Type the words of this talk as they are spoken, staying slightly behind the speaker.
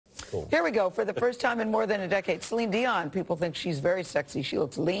Cool. Here we go. For the first time in more than a decade, Celine Dion, people think she's very sexy. She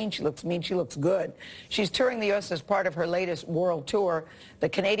looks lean, she looks mean, she looks good. She's touring the U.S. as part of her latest world tour. The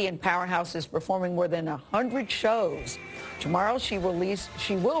Canadian powerhouse is performing more than 100 shows. Tomorrow she will release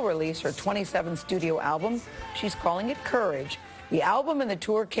her 27th studio album. She's calling it Courage. The album and the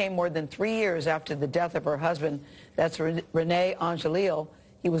tour came more than 3 years after the death of her husband. That's René Angélil.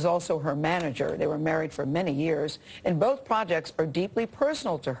 He was also her manager. They were married for many years, and both projects are deeply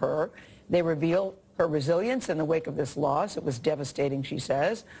personal to her. They reveal her resilience in the wake of this loss. It was devastating, she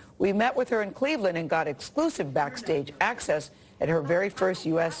says. We met with her in Cleveland and got exclusive backstage access at her very first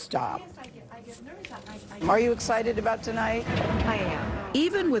U.S. stop. Are you excited about tonight? I am.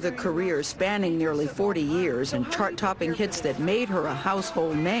 Even with a career spanning nearly 40 years and chart-topping hits that made her a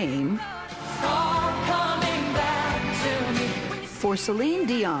household name, for Celine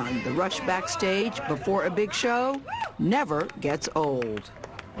Dion, the rush backstage before a big show never gets old.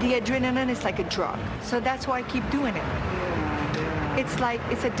 The adrenaline is like a drug, so that's why I keep doing it. It's like,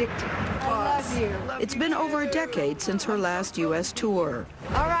 it's addictive. I love you. It's been over a decade since her last U.S. tour.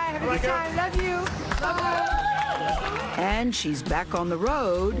 All right, have a good time. Love you. Love you. And she's back on the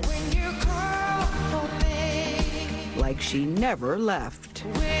road like she never left.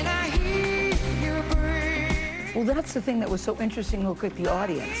 Well, that's the thing that was so interesting. Look at the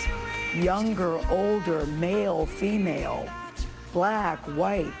audience. Younger, older, male, female, black,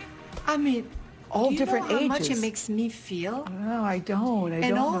 white. I mean, all different ages. Do you know how much it makes me feel? No, I don't. I don't know.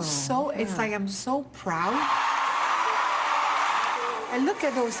 And also, it's like I'm so proud. I look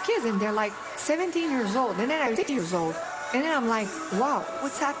at those kids and they're like 17 years old, and then I'm 6 years old. And then I'm like, wow,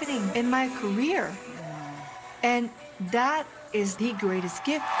 what's happening in my career? And that is the greatest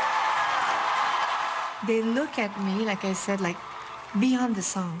gift. They look at me, like I said, like beyond the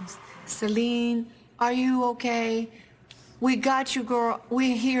songs. Celine, are you okay? We got you, girl.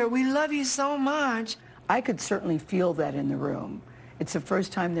 We're here. We love you so much. I could certainly feel that in the room. It's the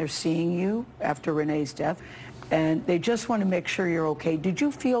first time they're seeing you after René's death, and they just want to make sure you're okay. Did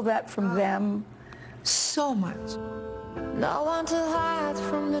you feel that from them? So much. No one to hide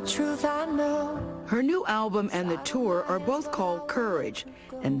from the truth I know. Her new album and the tour are both called Courage,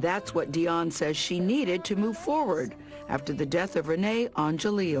 and that's what Dion says she needed to move forward after the death of René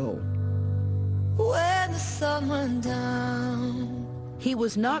Angélil. When the sun went down. He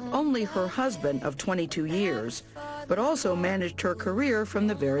was not only her husband of 22 years, but also managed her career from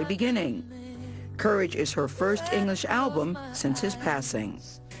the very beginning. Courage is her first English album since his passing.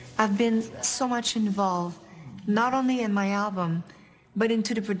 I've been so much involved, not only in my album, but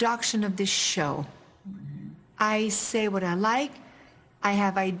into the production of this show. I say what I like. I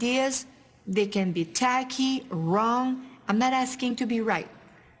have ideas. They can be tacky, wrong. I'm not asking to be right.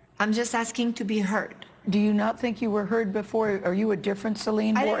 I'm just asking to be heard. Do you not think you were heard before? Are you a different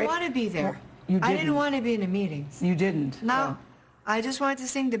Celine? I didn't want to be there. You didn't. I didn't want to be in the meetings. You didn't? No. I just wanted to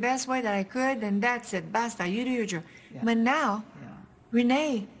sing the best way that I could, and that's it. Basta, you do your job. Yeah. But now,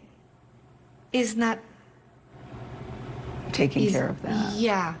 René is not taking care of that.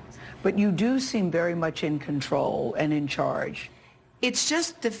 Yeah. But you do seem very much in control and in charge. It's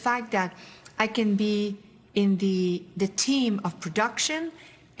just the fact that I can be in the team of production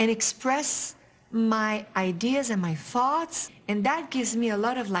and express my ideas and my thoughts, and that gives me a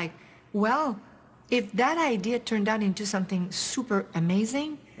lot of like, well, if that idea turned out into something super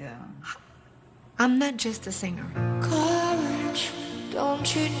amazing, I'm not just a singer. Courage,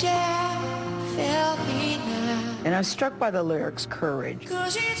 don't you dare fail me now. And I'm struck by the lyrics, Courage.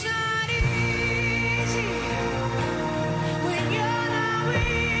 'Cause it's not easy when you're not with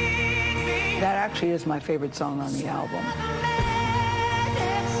me. That actually is my favorite song on the album.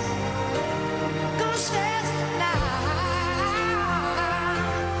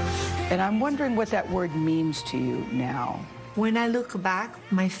 And I'm wondering what that word means to you now. When I look back,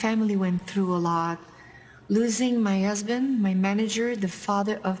 my family went through a lot. Losing my husband, my manager, the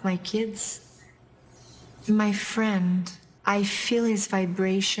father of my kids, my friend. I feel his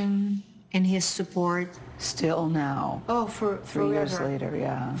vibration and his support. Still now. Oh, forever. 3 years later,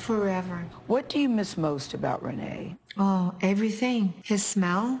 yeah. Forever. What do you miss most about René? Oh, everything. His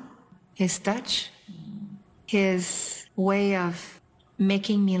smell, his touch, his way of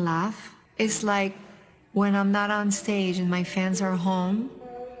making me laugh. It's like when I'm not on stage and my fans are home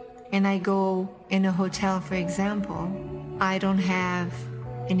and I go in a hotel, for example, I don't have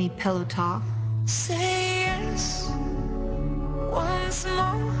any pillow talk. Say yes once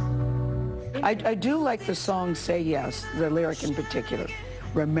more. I do like the song Say Yes, the lyric in particular.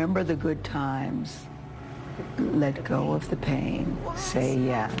 Remember the good times. Let go of the pain. Say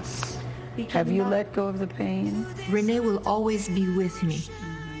yes. Have you let go of the pain? René will always be with me.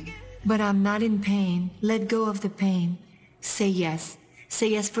 but I'm not in pain. Let go of the pain. Say yes. Say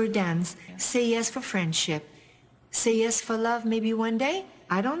yes for dance. Say yes for friendship. Say yes for love maybe one day.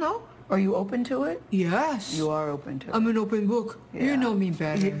 I don't know. Are you open to it? Yes. You are open to it. I'm an open book. Yeah. You know me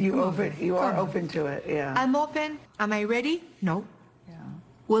better. You are open to it, yeah. I'm open. Am I ready? No. Yeah.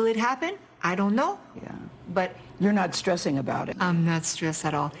 Will it happen? I don't know. Yeah. But You're not stressing about it. I'm not stressed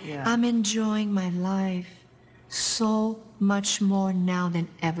at all. Yeah. I'm enjoying my life so much more now than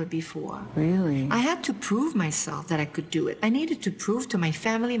ever before. Really? I had to prove myself that I could do it. I needed to prove to my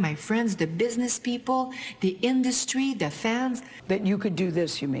family, my friends, the business people, the industry, the fans. That you could do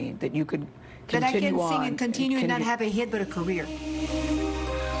this, you mean? That you could That I continue can sing on and continue and not have a hit but a career.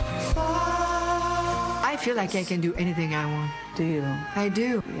 I feel like I can do anything I want. Do you? I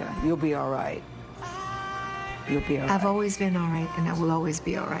do. Yeah, you'll be all right. You'll be all right. I've always been all right, and I will always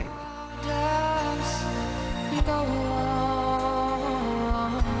be all right.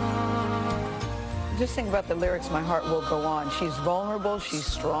 Just think about the lyrics, My Heart Will Go On. She's vulnerable, she's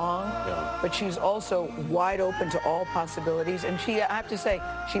strong, but she's also wide open to all possibilities. And I have to say,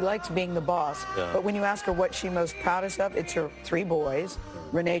 she likes being the boss. But when you ask her what she's most proudest of, it's her 3 boys.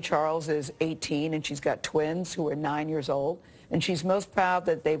 Renee Charles is 18, and she's got twins who are 9 years old. And she's most proud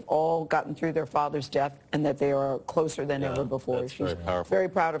that they've all gotten through their father's death and that they are closer than ever before. That's She's very powerful. very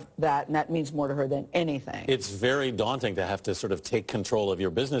proud of that, and that means more to her than anything. It's very daunting to have to sort of take control of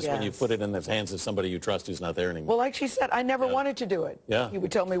your business when you Yes. put it in the hands of somebody you trust who's not there anymore. Well, like she said, I never wanted to do it. Yeah. He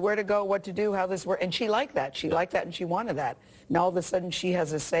would tell me where to go, what to do, how this worked, and she liked that. She liked that, and she wanted that. And all of a sudden, she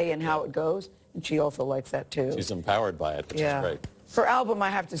has a say in how it goes, and she also likes that, too. She's empowered by it, which is great. Her album, I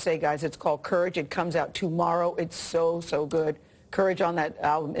have to say, guys, it's called Courage. It comes out tomorrow. It's so, so good. Courage on that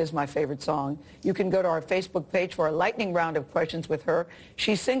album is my favorite song. You can go to our Facebook page for a lightning round of questions with her.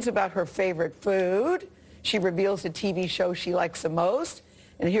 She sings about her favorite food. She reveals the TV show she likes the most.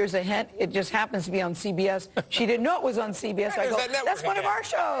 And here's a hint. It just happens to be on CBS. She didn't know it was on CBS. I go, that's one of our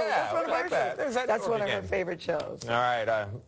shows. Yeah, that's one of our shows. There's that That's one of again. her favorite shows. All right.